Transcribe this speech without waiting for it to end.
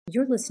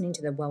You're listening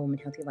to the Well Woman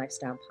Healthy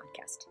Lifestyle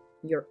Podcast,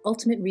 your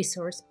ultimate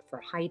resource for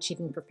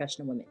high-achieving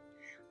professional women.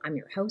 I'm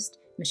your host,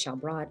 Michelle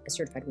Broad, a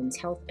certified women's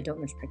health, adult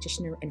nurse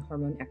practitioner, and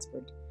hormone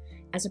expert.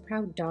 As a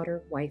proud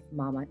daughter, wife,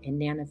 mama, and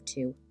nan of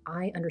two,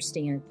 I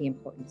understand the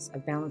importance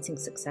of balancing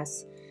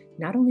success,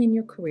 not only in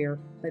your career,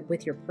 but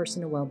with your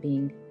personal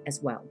well-being as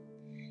well.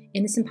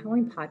 In this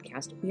empowering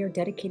podcast, we are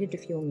dedicated to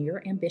fueling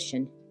your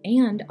ambition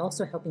and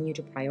also helping you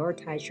to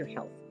prioritize your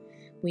health.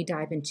 We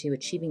dive into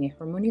achieving a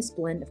harmonious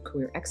blend of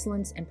career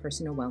excellence and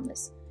personal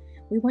wellness.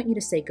 We want you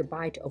to say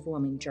goodbye to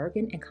overwhelming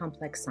jargon and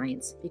complex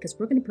science because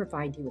we're going to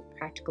provide you with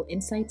practical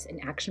insights and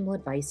actionable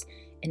advice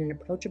in an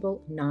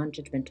approachable,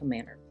 non-judgmental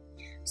manner.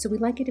 So we'd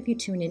like it if you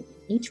tune in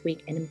each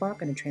week and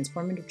embark on a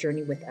transformative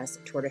journey with us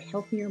toward a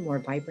healthier, more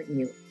vibrant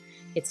you.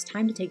 It's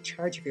time to take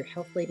charge of your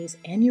health, ladies,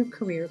 and your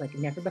career like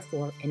never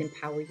before and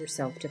empower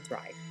yourself to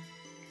thrive.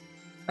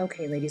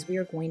 Okay, ladies, we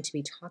are going to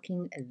be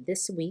talking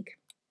this week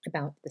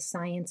about the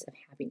science of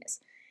happiness.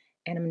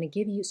 And I'm going to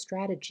give you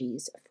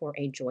strategies for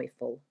a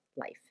joyful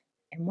life.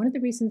 And one of the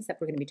reasons that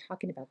we're going to be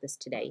talking about this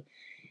today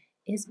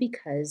is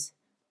because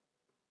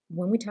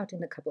when we talked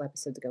in a couple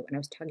episodes ago, and I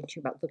was talking to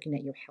you about looking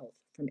at your health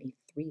from a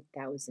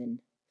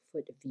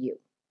 3,000-foot view,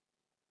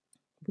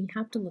 we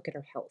have to look at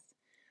our health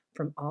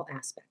from all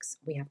aspects.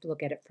 We have to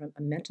look at it from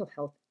a mental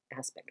health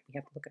aspect. We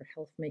have to look at our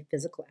health from a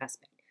physical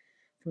aspect,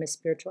 from a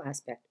spiritual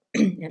aspect,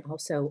 and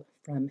also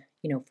from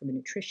a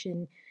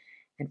nutrition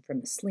and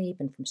from sleep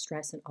and from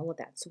stress and all of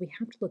that. So we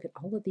have to look at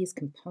all of these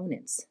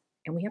components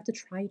and we have to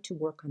try to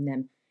work on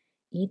them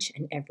each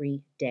and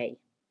every day.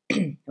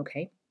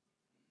 Okay?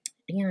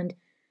 And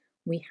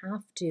we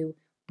have to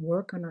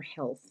work on our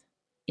health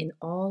in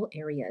all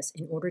areas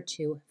in order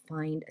to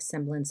find a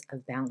semblance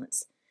of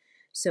balance.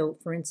 So,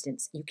 for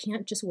instance, you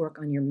can't just work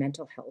on your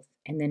mental health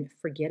and then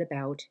forget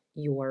about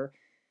your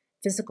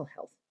physical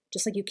health.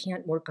 Just like you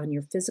can't work on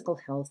your physical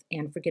health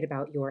and forget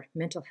about your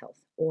mental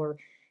health or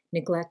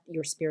neglect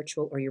your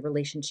spiritual or your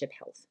relationship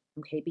health,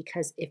 okay?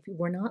 Because if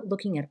we're not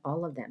looking at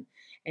all of them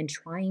and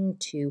trying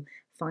to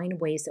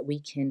find ways that we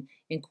can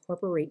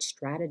incorporate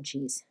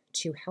strategies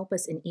to help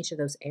us in each of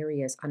those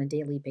areas on a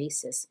daily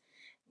basis,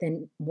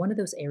 then one of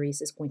those areas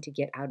is going to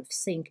get out of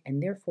sync,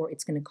 and therefore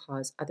it's going to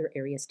cause other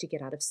areas to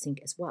get out of sync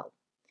as well.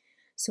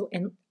 So,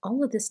 and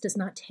all of this does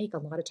not take a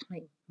lot of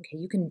time, okay?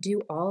 You can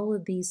do all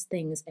of these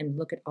things and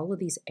look at all of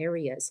these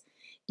areas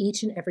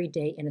each and every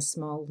day in a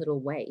small little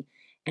way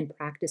and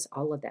practice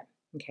all of them,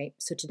 okay?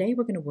 So today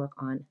we're going to work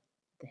on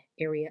the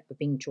area of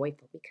being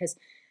joyful because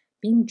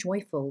being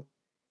joyful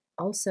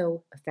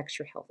also affects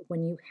your health.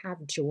 When you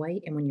have joy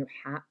and when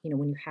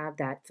when you have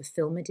that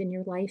fulfillment in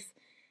your life,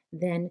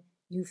 then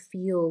you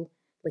feel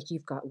like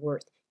you've got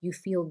worth. You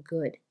feel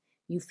good.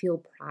 You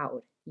feel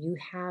proud. You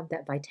have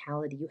that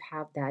vitality. You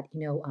have that,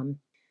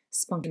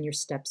 spunk in your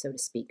step, so to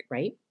speak,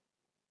 right?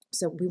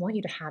 So we want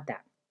you to have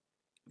that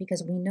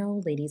because we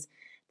know, ladies,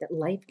 that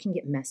life can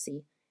get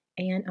messy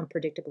and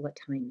unpredictable at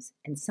times.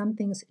 And some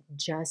things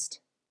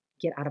just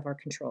get out of our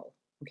control,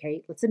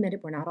 okay? Let's admit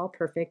it, we're not all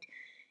perfect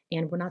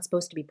and we're not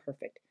supposed to be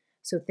perfect.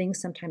 So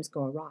things sometimes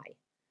go awry.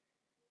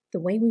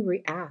 The way we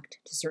react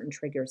to certain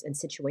triggers and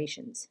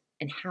situations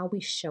and how we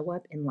show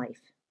up in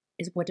life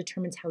is what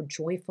determines how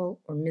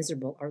joyful or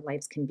miserable our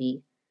lives can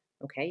be,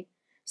 okay?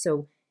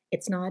 So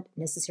it's not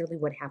necessarily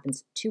what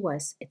happens to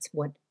us, it's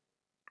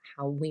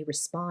how we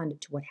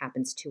respond to what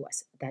happens to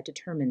us. That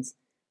determines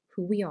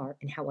who we are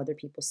and how other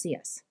people see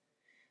us.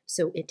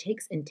 So it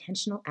takes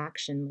intentional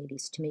action,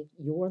 ladies, to make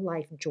your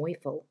life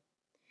joyful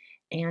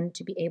and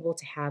to be able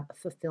to have a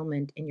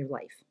fulfillment in your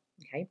life,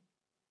 okay?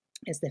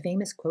 As the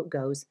famous quote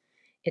goes,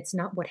 it's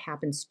not what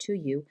happens to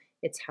you,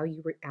 it's how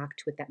you react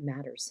to it that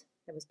matters.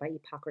 That was by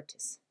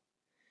Hippocrates.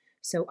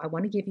 So I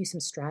want to give you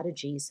some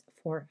strategies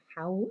for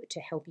how to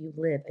help you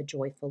live a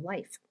joyful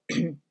life.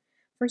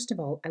 First of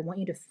all, I want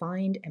you to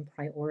find and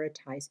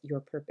prioritize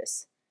your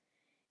purpose.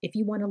 If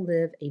you want to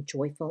live a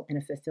joyful and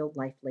a fulfilled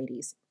life,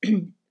 ladies,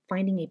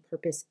 finding a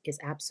purpose is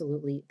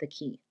absolutely the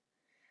key.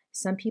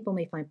 Some people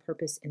may find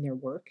purpose in their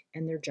work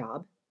and their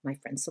job. My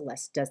friend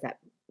Celeste does that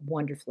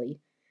wonderfully.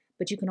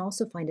 But you can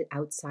also find it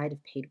outside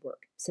of paid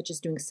work, such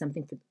as doing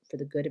something for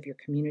the good of your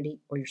community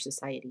or your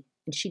society.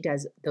 And she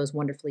does those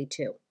wonderfully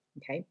too,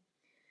 okay?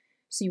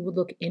 So you would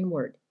look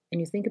inward and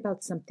you think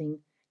about something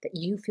that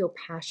you feel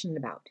passionate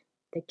about,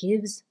 that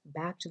gives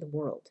back to the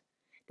world,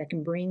 that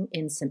can bring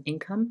in some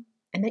income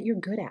and that you're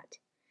good at.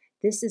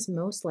 This is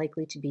most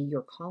likely to be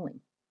your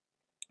calling.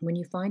 When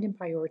you find and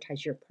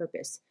prioritize your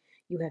purpose,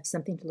 you have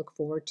something to look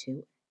forward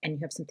to and you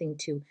have something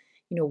to,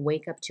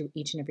 wake up to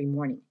each and every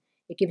morning.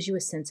 It gives you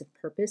a sense of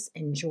purpose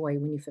and joy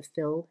when you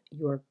fulfill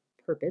your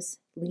purpose,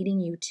 leading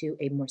you to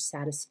a more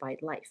satisfied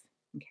life,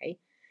 okay?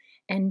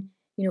 And,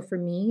 for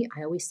me,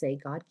 I always say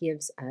God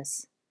gives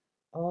us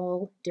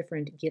all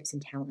different gifts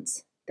and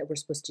talents that we're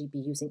supposed to be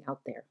using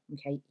out there,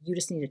 okay? You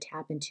just need to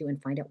tap into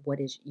and find out what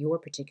is your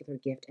particular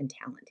gift and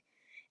talent.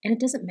 And it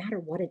doesn't matter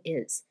what it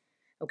is,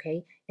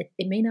 okay?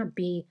 It may not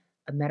be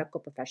a medical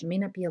profession, it may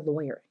not be a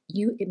lawyer.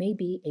 It may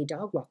be a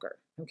dog walker,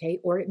 okay?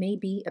 Or it may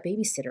be a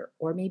babysitter,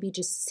 or maybe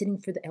just sitting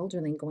for the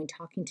elderly and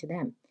talking to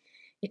them.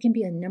 It can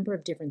be a number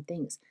of different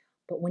things.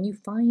 But when you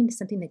find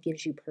something that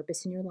gives you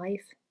purpose in your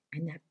life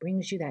and that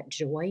brings you that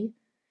joy,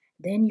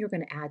 then you're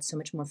going to add so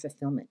much more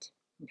fulfillment.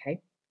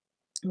 Okay.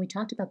 And we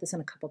talked about this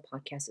on a couple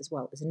podcasts as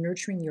well, is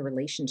nurturing your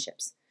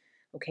relationships.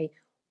 Okay.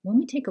 When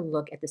we take a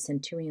look at the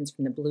centurions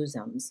from the Blue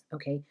Zones,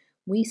 okay,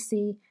 we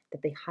see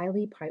that they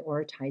highly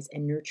prioritize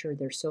and nurture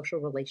their social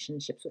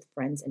relationships with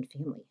friends and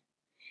family.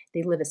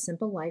 They live a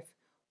simple life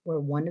where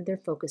one of their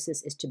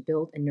focuses is to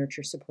build and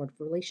nurture supportive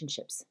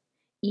relationships.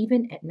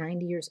 Even at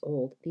 90 years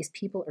old, these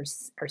people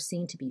are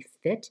seen to be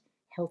fit,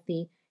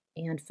 healthy,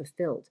 and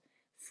fulfilled,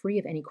 free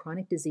of any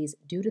chronic disease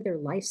due to their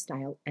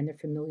lifestyle and their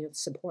familial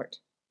support.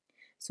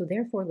 So,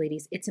 therefore,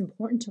 ladies, it's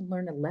important to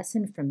learn a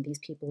lesson from these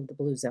people of the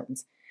Blue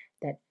Zones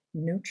that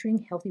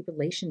nurturing healthy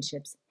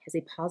relationships has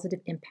a positive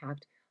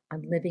impact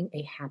on living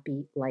a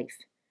happy life.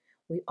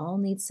 We all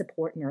need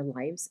support in our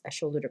lives, a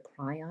shoulder to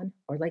cry on,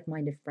 or like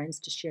minded friends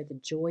to share the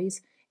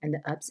joys and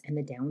the ups and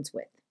the downs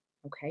with.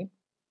 Okay?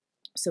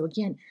 So,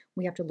 again,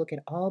 we have to look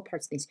at all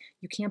parts of things.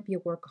 You can't be a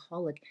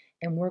workaholic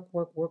and work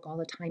all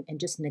the time and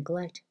just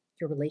neglect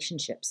your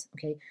relationships.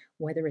 Okay?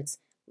 Whether it's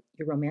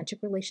your romantic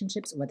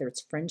relationships, whether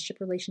it's friendship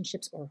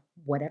relationships, or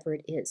whatever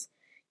it is,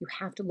 you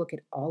have to look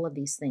at all of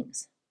these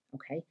things.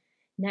 Okay?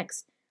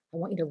 Next, I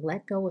want you to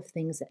let go of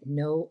things that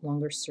no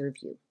longer serve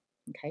you.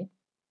 Okay?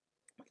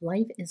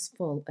 Life is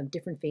full of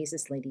different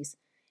phases, ladies,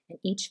 and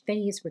each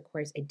phase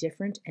requires a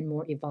different and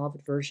more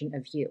evolved version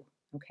of you,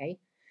 okay?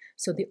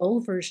 So the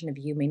old version of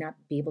you may not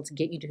be able to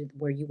get you to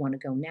where you want to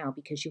go now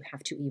because you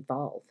have to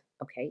evolve,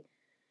 okay?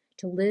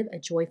 To live a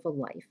joyful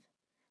life,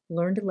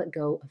 learn to let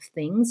go of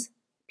things,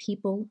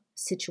 people,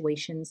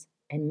 situations,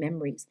 and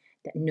memories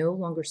that no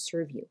longer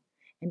serve you,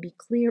 and be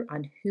clear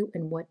on who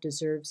and what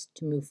deserves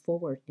to move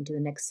forward into the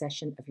next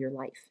session of your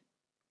life,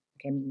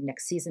 okay?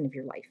 Next season of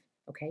your life,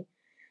 okay?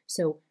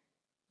 So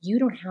you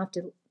don't have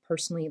to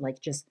personally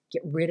like just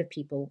get rid of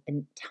people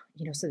and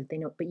so that they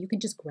know, but you can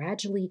just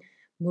gradually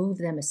move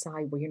them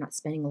aside where you're not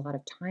spending a lot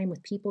of time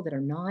with people that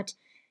are not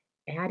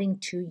adding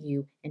to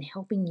you and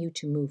helping you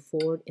to move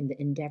forward in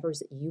the endeavors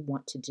that you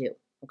want to do.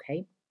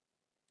 Okay,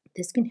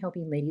 this can help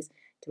you, ladies,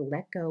 to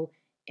let go,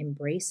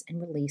 embrace,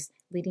 and release,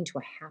 leading to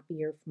a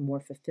happier, more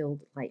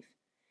fulfilled life.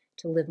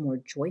 To live more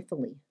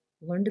joyfully,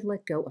 learn to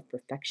let go of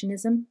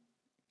perfectionism,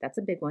 that's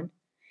a big one,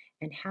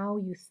 and how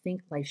you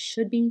think life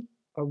should be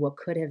or what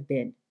could have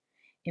been.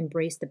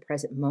 Embrace the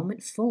present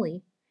moment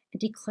fully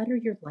and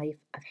declutter your life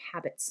of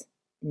habits,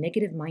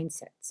 negative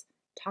mindsets,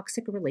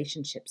 toxic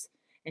relationships,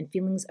 and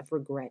feelings of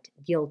regret,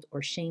 guilt,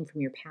 or shame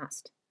from your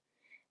past.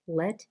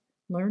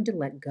 Learn to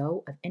let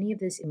go of any of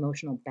this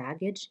emotional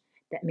baggage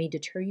that may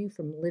deter you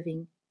from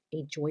living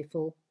a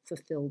joyful,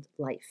 fulfilled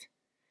life.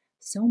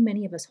 So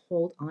many of us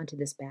hold on to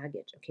this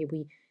baggage. Okay,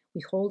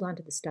 we hold on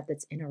to the stuff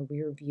that's in our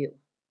rear view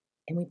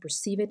and we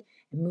perceive it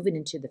and move it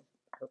into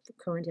our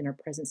current and our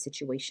present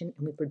situation,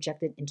 and we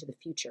project it into the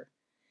future.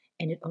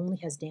 And it only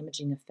has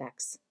damaging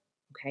effects.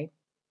 Okay?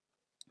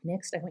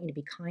 Next, I want you to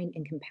be kind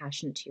and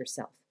compassionate to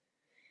yourself.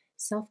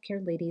 Self care,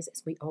 ladies,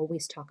 as we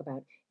always talk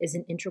about, is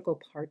an integral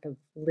part of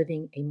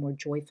living a more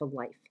joyful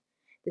life.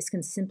 This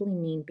can simply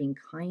mean being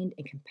kind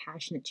and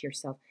compassionate to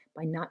yourself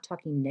by not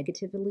talking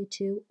negatively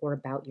to or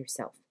about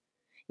yourself.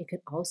 It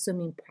could also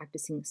mean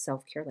practicing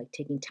self care, like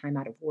taking time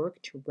out of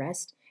work to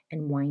rest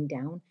and wind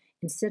down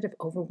instead of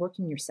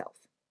overworking yourself.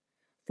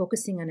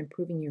 Focusing on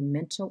improving your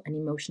mental and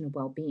emotional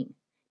well being.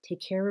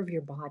 Take care of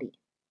your body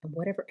and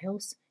whatever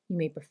else you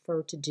may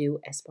prefer to do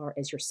as far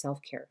as your self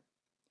care.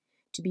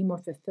 To be more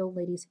fulfilled,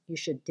 ladies, you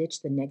should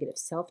ditch the negative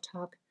self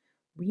talk,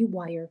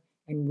 rewire,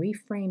 and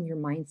reframe your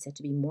mindset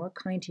to be more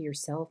kind to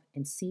yourself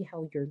and see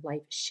how your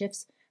life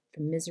shifts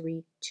from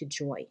misery to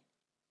joy.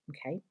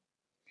 Okay?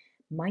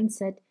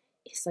 Mindset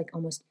is like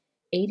almost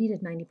 80 to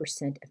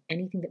 90% of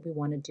anything that we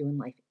want to do in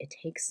life. It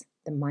takes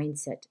the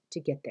mindset to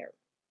get there.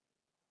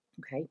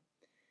 Okay?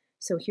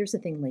 So here's the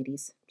thing,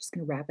 ladies. I'm just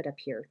going to wrap it up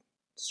here.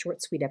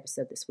 Short, sweet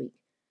episode this week.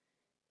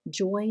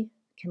 Joy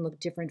can look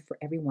different for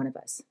every one of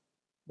us.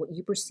 What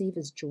you perceive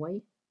as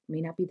joy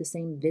may not be the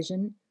same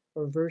vision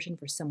or version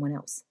for someone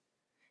else.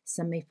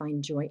 Some may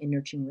find joy in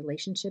nurturing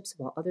relationships,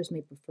 while others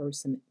may prefer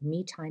some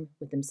me time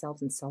with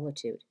themselves in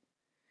solitude.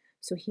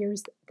 So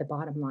here's the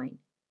bottom line.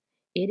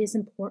 It is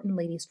important,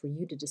 ladies, for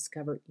you to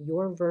discover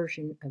your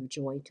version of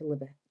joy to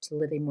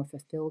live a more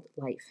fulfilled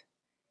life.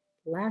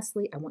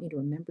 Lastly, I want you to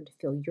remember to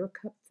fill your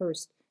cup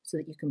first so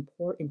that you can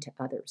pour into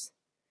others.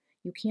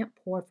 You can't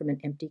pour from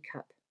an empty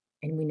cup,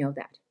 and we know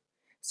that.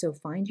 So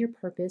find your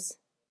purpose,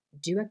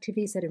 do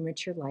activities that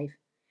enrich your life,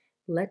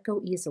 let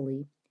go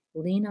easily,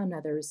 lean on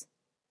others,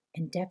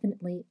 and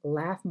definitely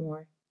laugh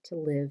more to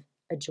live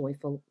a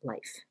joyful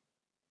life.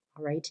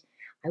 All right.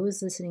 I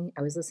was listening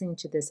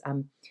to this,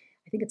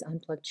 I think it's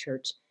Unplugged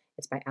Church.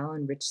 It's by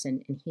Alan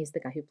Richson, and he's the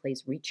guy who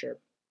plays Reacher.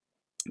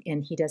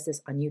 And he does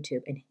this on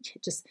YouTube. And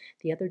just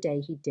the other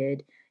day, he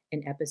did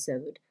an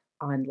episode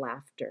on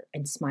laughter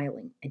and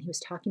smiling. And he was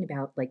talking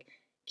about like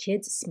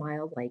kids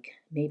smile like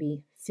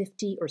maybe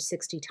 50 or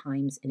 60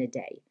 times in a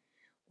day,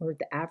 or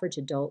the average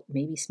adult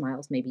maybe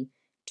smiles maybe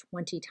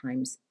 20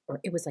 times, or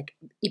it was like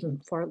even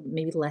far,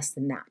 maybe less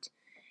than that.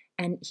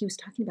 And he was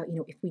talking about,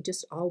 if we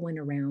just all went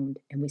around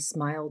and we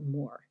smiled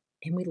more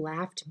and we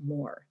laughed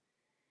more,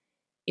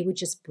 it would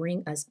just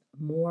bring us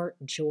more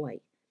joy.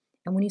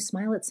 And when you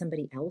smile at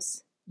somebody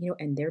else,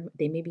 and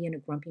they may be in a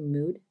grumpy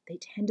mood, they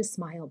tend to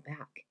smile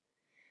back.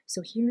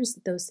 So here's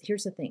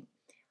the thing.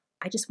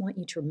 I just want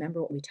you to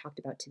remember what we talked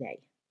about today,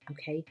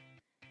 okay?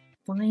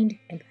 Find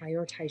and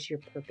prioritize your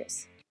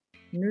purpose.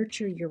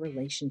 Nurture your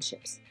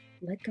relationships.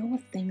 Let go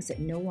of things that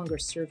no longer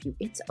serve you.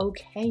 It's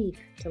okay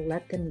to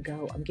let them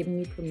go. I'm giving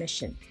you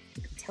permission.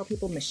 You can tell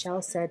people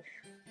Michelle said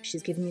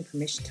she's giving you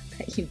permission to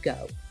let you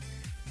go.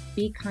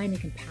 Be kind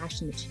and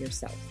compassionate to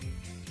yourself,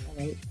 all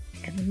right?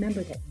 And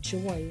remember that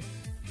joy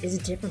is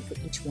different for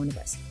each one of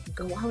us.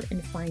 Go out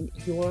and find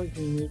your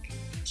unique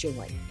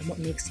joy and what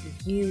makes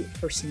you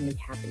personally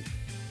happy.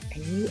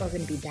 And you are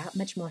going to be that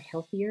much more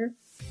healthier,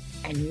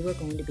 and you are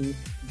going to be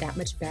that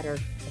much better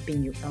at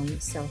being your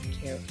own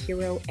self-care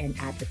hero and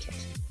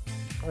advocate.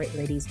 All right,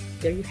 ladies,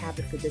 there you have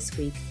it for this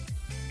week.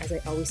 As I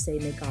always say,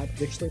 may God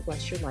richly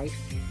bless your life,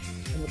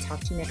 and we'll talk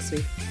to you next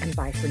week, and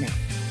bye for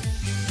now.